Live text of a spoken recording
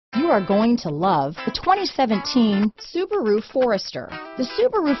are going to love the 2017 Subaru Forester. The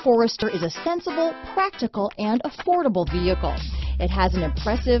Subaru Forester is a sensible, practical, and affordable vehicle. It has an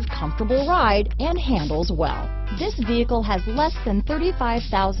impressive, comfortable ride and handles well. This vehicle has less than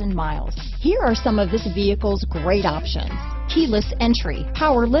 35,000 miles. Here are some of this vehicle's great options: keyless entry,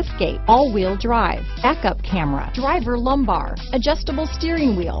 power liftgate, all-wheel drive, backup camera, driver lumbar, adjustable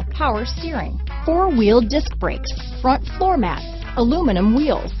steering wheel, power steering, four-wheel disc brakes, front floor mats, aluminum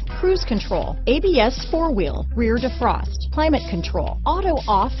wheels, cruise control, ABS four-wheel, rear defrost, climate control,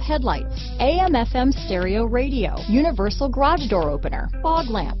 auto-off headlights, AM/FM stereo radio, universal garage door opener, fog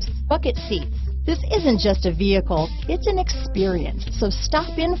lamps, bucket seats. This isn't just a vehicle, it's an experience, so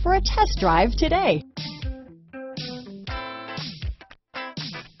stop in for a test drive today.